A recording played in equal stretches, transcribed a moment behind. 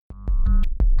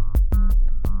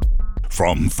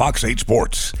From Fox 8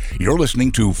 Sports, you're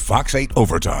listening to Fox 8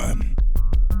 Overtime.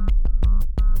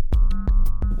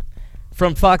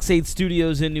 From Fox 8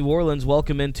 Studios in New Orleans,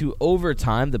 welcome into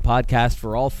Overtime, the podcast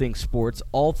for all things sports,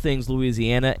 all things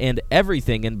Louisiana, and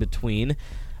everything in between.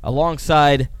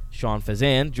 Alongside Sean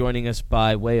Fazan, joining us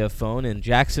by way of phone in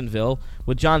Jacksonville,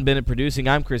 with John Bennett producing.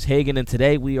 I'm Chris Hagan, and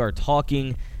today we are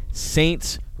talking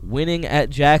Saints winning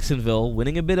at Jacksonville,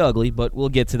 winning a bit ugly, but we'll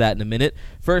get to that in a minute.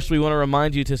 First, we want to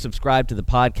remind you to subscribe to the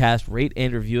podcast, rate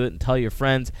and review it, and tell your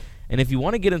friends. And if you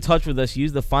want to get in touch with us,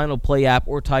 use the Final Play app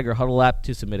or Tiger Huddle app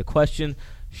to submit a question.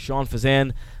 Sean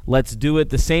Fazan, let's do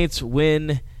it. The Saints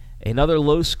win another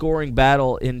low-scoring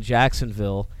battle in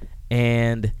Jacksonville.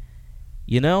 And,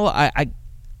 you know, I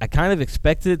kind of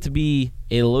expected it to be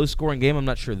a low-scoring game. I'm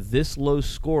not sure this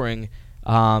low-scoring,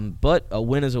 but a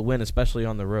win is a win, especially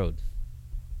on the road.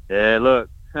 Yeah, look,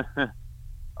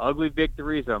 ugly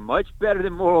victories are much better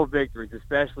than moral victories,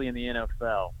 especially in the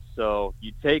NFL. So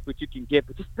you take what you can get.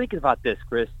 But just thinking about this,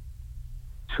 Chris.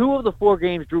 2 of the 4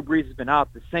 games Drew Brees has been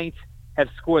out, the Saints have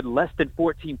scored less than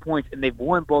 14 points, and they've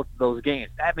won both of those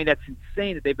games. I mean, that's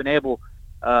insane that they've been able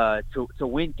to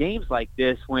win games like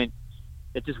this when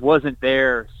it just wasn't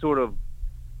their sort of,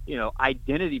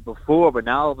 identity before. But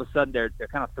now all of a sudden they're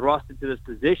kind of thrust into this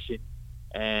position,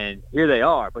 and here they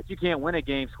are. But you can't win a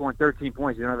game scoring 13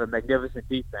 points. You don't have a magnificent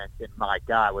defense. And my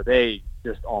God, were they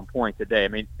just on point today. I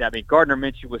mean, Gardner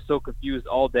Minshew was so confused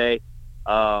all day.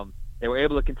 They were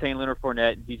able to contain Leonard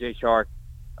Fournette and DJ Chark.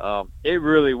 It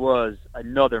really was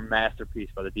another masterpiece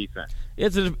by the defense.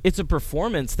 It's a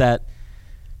performance that,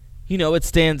 it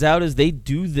stands out as they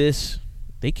do this.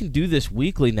 They can do this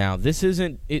weekly now. This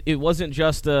isn't. It wasn't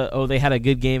just they had a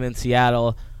good game in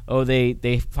Seattle. Oh,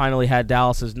 they finally had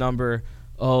Dallas's number.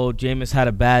 Oh, Jameis had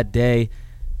a bad day.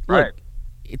 Right. Look,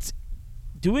 it's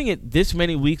doing it this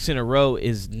many weeks in a row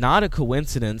is not a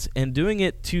coincidence, and doing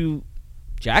it to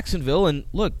Jacksonville. And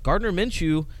look, Gardner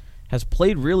Minshew has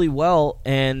played really well,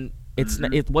 and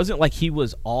it wasn't like he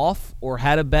was off or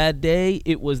had a bad day.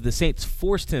 It was the Saints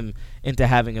forced him into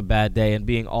having a bad day and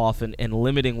being off and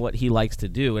limiting what he likes to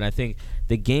do. And I think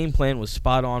the game plan was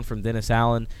spot on from Dennis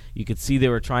Allen. You could see they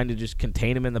were trying to just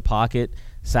contain him in the pocket,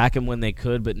 sack him when they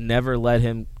could, but never let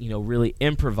him, really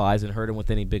improvise and hurt him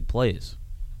with any big plays.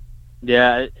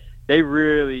 Yeah, they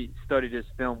really studied his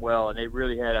film well, and they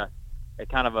really had a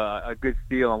kind of a good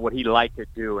feel on what he liked to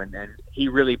do, and he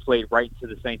really played right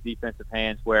into the Saints' defensive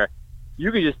hands where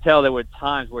you could just tell there were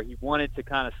times where he wanted to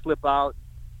kind of slip out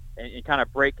and kind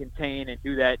of break, contain, and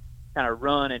do that kind of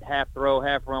run and half throw,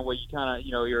 half run where you kind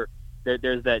of,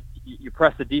 there's that you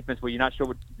press the defense where you're not sure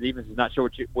what the defense is not sure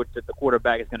what the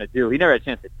quarterback is going to do. He never had a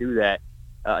chance to do that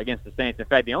against the Saints. In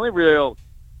fact, the only real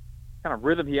kind of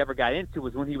rhythm he ever got into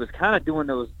was when he was kind of doing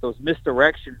those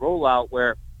misdirection rollout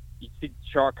where you see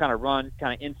Chark kind of run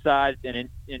kind of inside and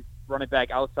running back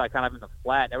outside kind of in the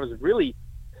flat. That was really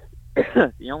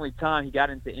the only time he got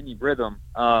into any rhythm.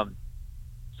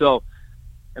 So,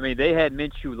 I mean, they had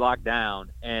Minshew locked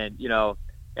down, and,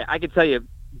 I can tell you,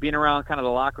 being around kind of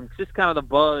the locker room, just kind of the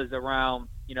buzz around,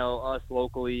 us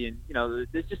locally and,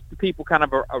 there's just the people kind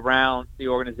of around the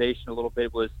organization a little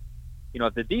bit was,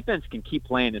 if the defense can keep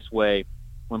playing this way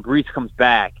when Brees comes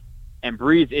back, and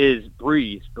Brees is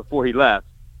Brees before he left,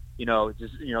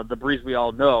 the Brees we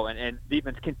all know, and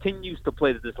defense continues to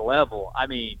play to this level, I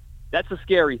mean, that's a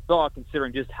scary thought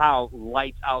considering just how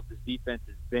lights out this defense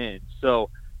has been. So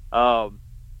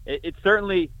it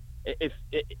certainly,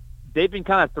 they've been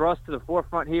kind of thrust to the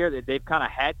forefront here, that they've kind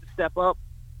of had to step up,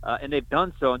 and they've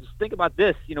done so. And just think about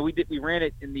this, we ran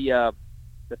it in the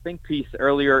think piece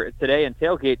earlier today in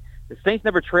Tailgate. The Saints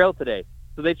never trailed today.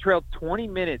 So they trailed 20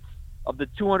 minutes of the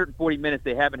 240 minutes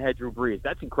they haven't had Drew Brees.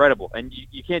 That's incredible. And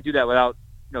you can't do that without,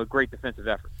 great defensive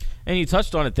effort. And you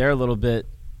touched on it there a little bit.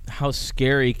 How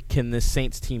scary can this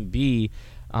Saints team be,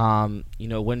 when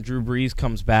Drew Brees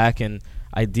comes back and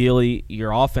ideally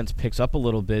your offense picks up a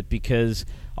little bit, because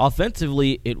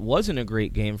offensively it wasn't a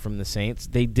great game from the Saints.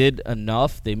 They did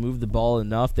enough. They moved the ball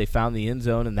enough. They found the end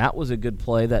zone, and that was a good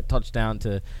play, that touchdown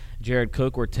to Jared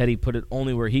Cook where Teddy put it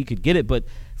only where he could get it. But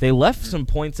they left some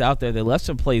points out there. They left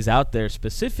some plays out there.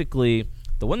 Specifically,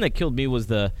 the one that killed me was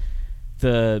the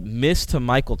miss to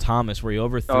Michael Thomas where he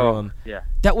overthrew him. Yeah.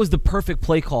 That was the perfect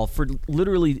play call. For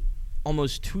literally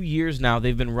almost 2 years now,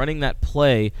 they've been running that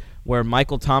play where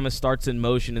Michael Thomas starts in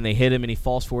motion and they hit him and he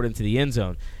falls forward into the end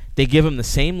zone. They give him the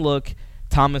same look.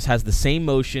 Thomas has the same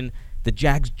motion. The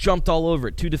Jags jumped all over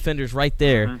it. 2 defenders right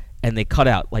there, and they cut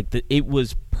out. It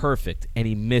was perfect, and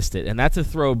he missed it. And that's a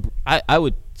throw I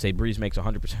would say Brees makes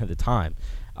 100% of the time.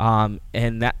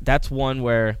 And that's one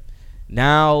where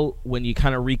Now, when you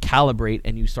kind of recalibrate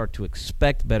and you start to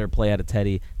expect better play out of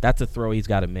Teddy, that's a throw he's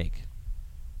got to make.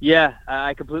 Yeah,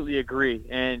 I completely agree.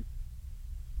 And,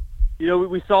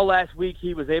 we saw last week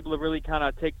he was able to really kind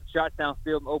of take the shots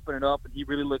downfield and open it up, and he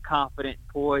really looked confident and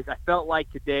poised. I felt like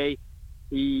today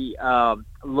he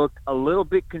looked a little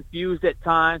bit confused at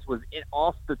times, was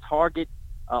off target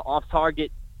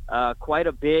quite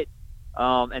a bit.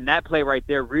 And that play right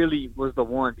there really was the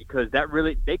one, because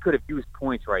they could have used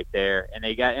points right there, and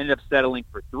they ended up settling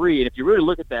for 3. And if you really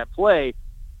look at that play,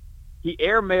 he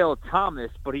airmailed Thomas,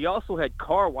 but he also had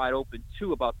Carr wide open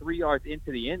too, about 3 yards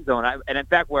into the end zone. And in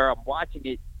fact, where I'm watching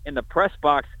it in the press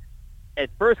box,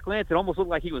 at first glance, it almost looked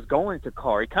like he was going to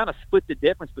Carr. He kind of split the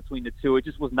difference between the two. It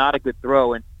just was not a good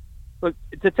throw. And look,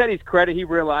 to Teddy's credit, he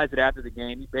realized it after the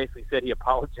game. He basically said he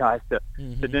apologized to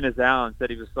Dennis Allen, said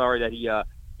he was sorry that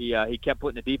he kept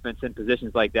putting the defense in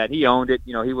positions like that. He owned it.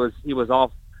 He was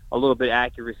off a little bit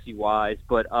accuracy-wise.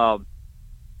 But, at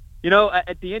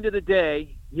the end of the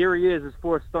day, here he is, his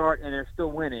fourth start, and they're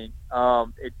still winning.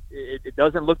 It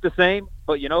doesn't look the same,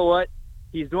 but you know what?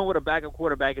 He's doing what a backup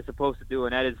quarterback is supposed to do,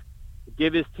 and that is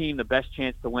give his team the best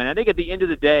chance to win. I think at the end of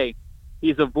the day,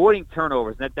 he's avoiding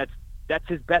turnovers. That's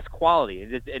his best quality.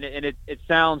 And it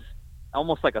sounds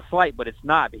almost like a slight, but it's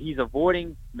not. He's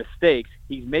avoiding mistakes.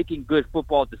 He's making good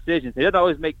football decisions. He doesn't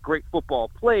always make great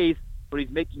football plays, but he's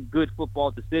making good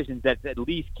football decisions that's at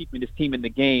least keeping his team in the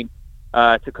game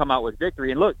to come out with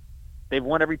victory. And look, they've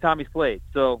won every time he's played,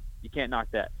 so you can't knock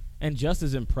that. And just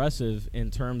as impressive in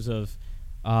terms of,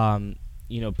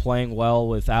 playing well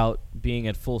without being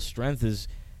at full strength is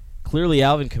clearly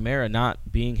Alvin Kamara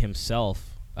not being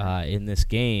himself in this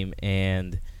game.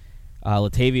 And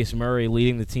Latavius Murray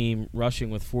leading the team, rushing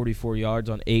with 44 yards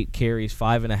on 8 carries,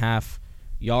 5.5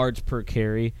 yards per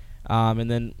carry. And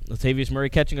then Latavius Murray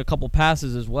catching a couple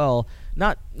passes as well.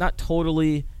 Not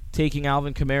totally taking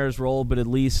Alvin Kamara's role, but at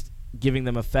least giving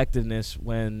them effectiveness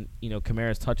when,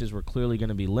 Kamara's touches were clearly going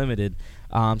to be limited.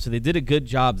 So they did a good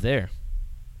job there.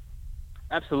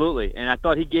 Absolutely. And I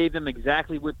thought he gave them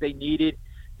exactly what they needed.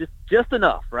 Just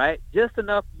enough, right? Just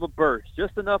enough of a burst,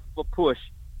 just enough of a push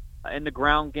in the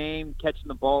ground game, catching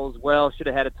the ball as well. Should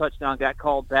have had a touchdown, got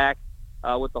called back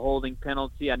with the holding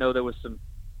penalty. I know there was some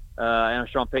I know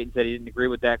Sean Payton said he didn't agree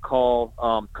with that call.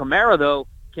 Kamara, though,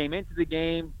 came into the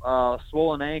game,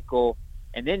 swollen ankle,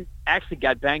 and then actually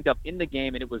got banged up in the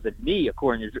game, and it was a knee,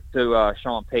 according to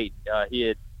Sean Payton.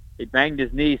 He banged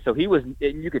his knee, so he was,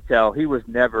 and you could tell he was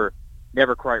never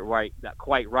quite right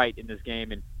in this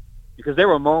game, and because there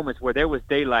were moments where there was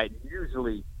daylight, and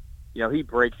usually, he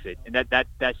breaks it, and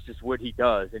that's just what he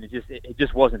does, and it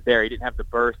just wasn't there. He didn't have the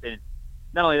burst, and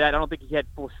not only that, I don't think he had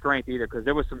full strength either, because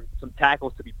there was some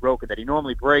tackles to be broken that he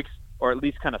normally breaks, or at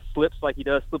least kind of slips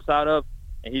out of,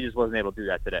 and he just wasn't able to do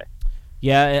that today.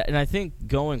 Yeah, and I think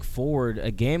going forward,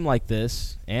 a game like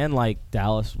this, and like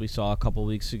Dallas we saw a couple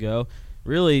weeks ago,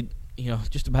 really,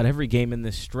 just about every game in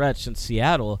this stretch since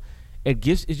Seattle, it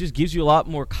just gives you a lot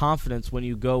more confidence when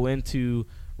you go into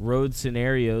road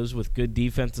scenarios with good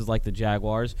defenses like the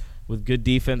Jaguars, with good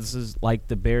defenses like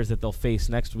the Bears that they'll face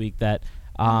next week, that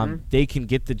they can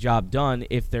get the job done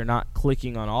if they're not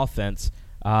clicking on offense,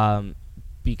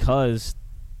 because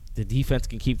the defense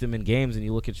can keep them in games. And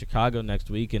you look at Chicago next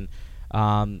week, and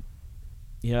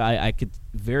I could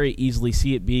very easily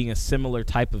see it being a similar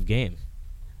type of game.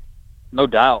 No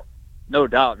doubt.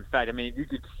 In fact,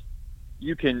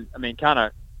 you can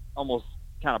almost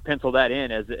pencil that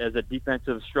in as a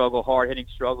defensive struggle, hard-hitting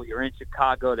struggle. You're in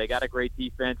Chicago. They got a great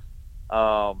defense.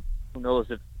 Who knows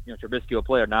if Trubisky will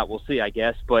play or not? We'll see, I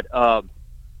guess. But I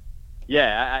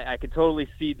could totally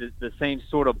see the same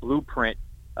sort of blueprint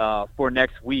for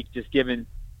next week, just given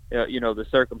the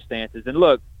circumstances. And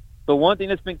look, the one thing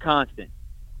that's been constant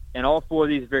in all 4 of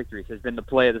these victories has been the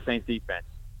play of the Saints defense,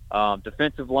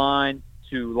 defensive line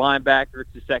to linebacker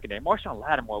to secondary. Marshawn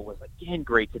Lattimore was again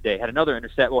great today. Had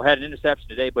an interception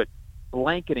today, but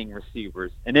blanketing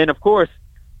receivers. And then, of course,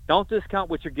 don't discount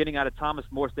what you're getting out of Thomas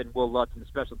Morstead and Will Lutz in the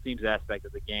special teams aspect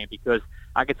of the game, because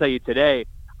I can tell you today,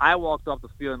 I walked off the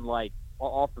field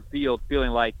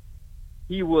feeling like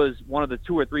he was one of the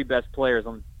 2 or 3 best players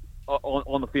on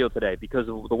the field today, because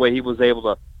of the way he was able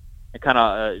to kind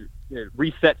of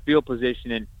reset field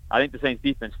position, and I think the Saints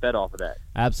defense fed off of that.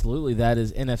 Absolutely. That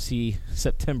is NFC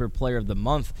September Player of the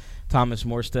Month, Thomas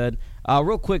Morstead.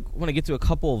 Real quick, I want to get to a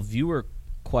couple of viewer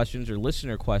questions or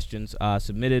listener questions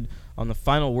submitted on the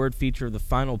Final Word feature of the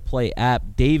Final Play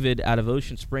app. David out of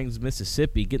Ocean Springs,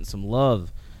 Mississippi, getting some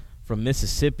love from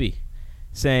Mississippi,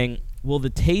 saying, will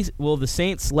the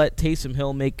Saints let Taysom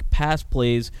Hill make pass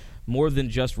plays more than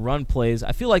just run plays.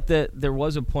 I feel like that there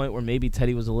was a point where maybe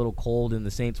Teddy was a little cold and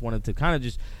the Saints wanted to kind of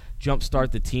just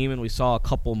jumpstart the team, and we saw a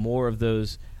couple more of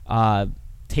those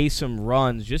Taysom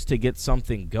runs just to get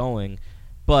something going.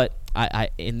 But I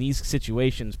in these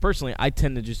situations, personally, I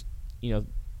tend to just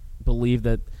believe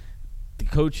that the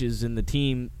coaches and the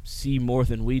team see more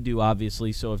than we do,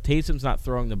 obviously. So if Taysom's not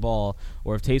throwing the ball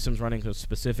or if Taysom's running a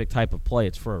specific type of play,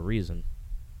 it's for a reason.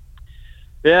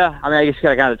 Yeah, I mean, I guess you got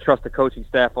to kind of trust the coaching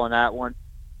staff on that one.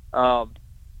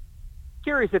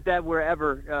 Curious if that were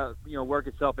ever, work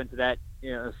itself into that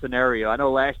scenario. I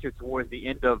know last year towards the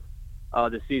end of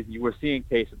the season, you were seeing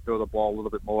Taysom throw the ball a little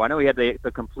bit more. I know he had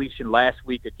the completion last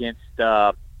week against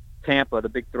Tampa, the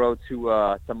big throw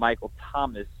to Michael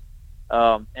Thomas.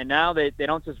 And now they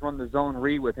don't just run the zone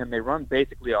read with him. They run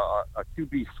basically a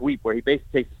QB sweep where he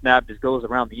basically takes the snap, just goes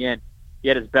around the end. He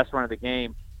had his best run of the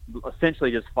game,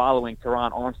 essentially just following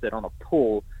Teron Armstead on a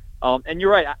pull. And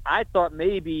you're right. I thought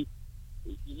maybe,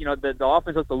 the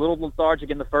offense looked a little lethargic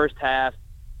in the first half,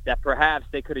 that perhaps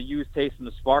they could have used Taysom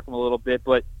to spark him a little bit.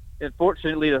 But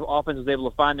unfortunately, the offense was able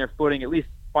to find their footing, at least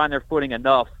find their footing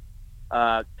enough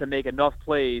to make enough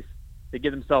plays to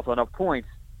give themselves enough points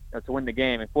to win the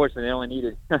game. Unfortunately, they only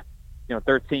needed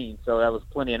 13, so that was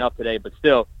plenty enough today. But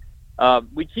still,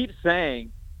 we keep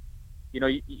saying,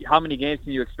 how many games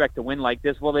can you expect to win like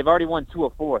this? Well, they've already won 2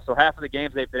 of 4, so half of the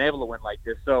games they've been able to win like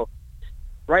this. So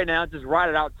right now, just ride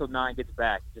it out until 9 gets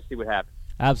back. Just see what happens.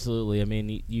 Absolutely. I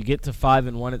mean, you get to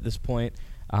 5-1 at this point.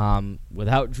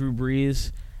 Without Drew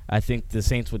Brees, I think the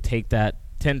Saints would take that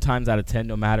 10 times out of 10,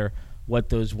 no matter what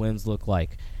those wins look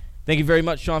like. Thank you very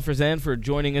much, Sean Frazan, for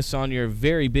joining us on your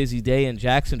very busy day in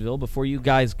Jacksonville. Before you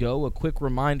guys go, a quick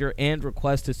reminder and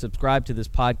request to subscribe to this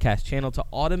podcast channel to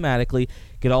automatically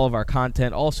get all of our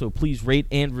content. Also, please rate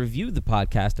and review the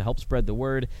podcast to help spread the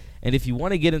word. And if you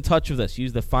want to get in touch with us,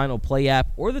 use the Final Play app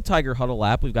or the Tiger Huddle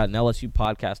app. We've got an LSU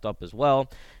podcast up as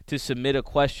well to submit a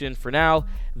question. For now,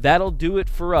 that'll do it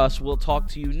for us. We'll talk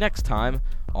to you next time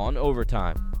on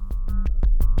Overtime.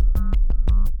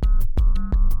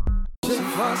 He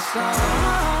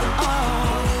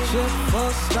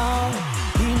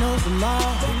knows the law.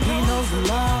 He knows the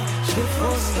law. Shit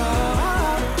for star.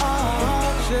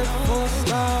 Shit for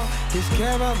star. He's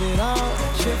care of it all.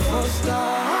 Shit for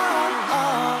star.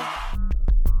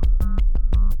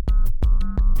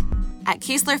 At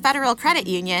Keesler Federal Credit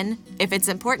Union, if it's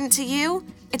important to you,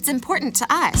 it's important to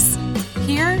us.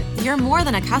 Here, you're more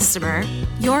than a customer,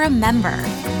 you're a member.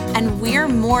 And we're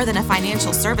more than a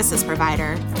financial services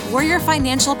provider. We're your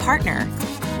financial partner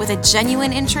with a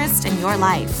genuine interest in your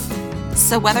life.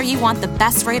 So whether you want the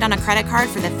best rate on a credit card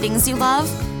for the things you love,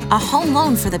 a home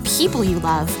loan for the people you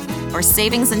love, or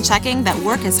savings and checking that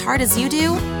work as hard as you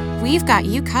do, we've got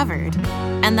you covered.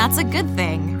 And that's a good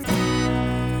thing.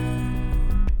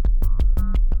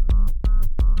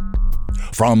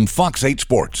 From Fox 8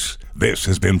 Sports, this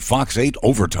has been Fox 8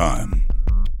 Overtime.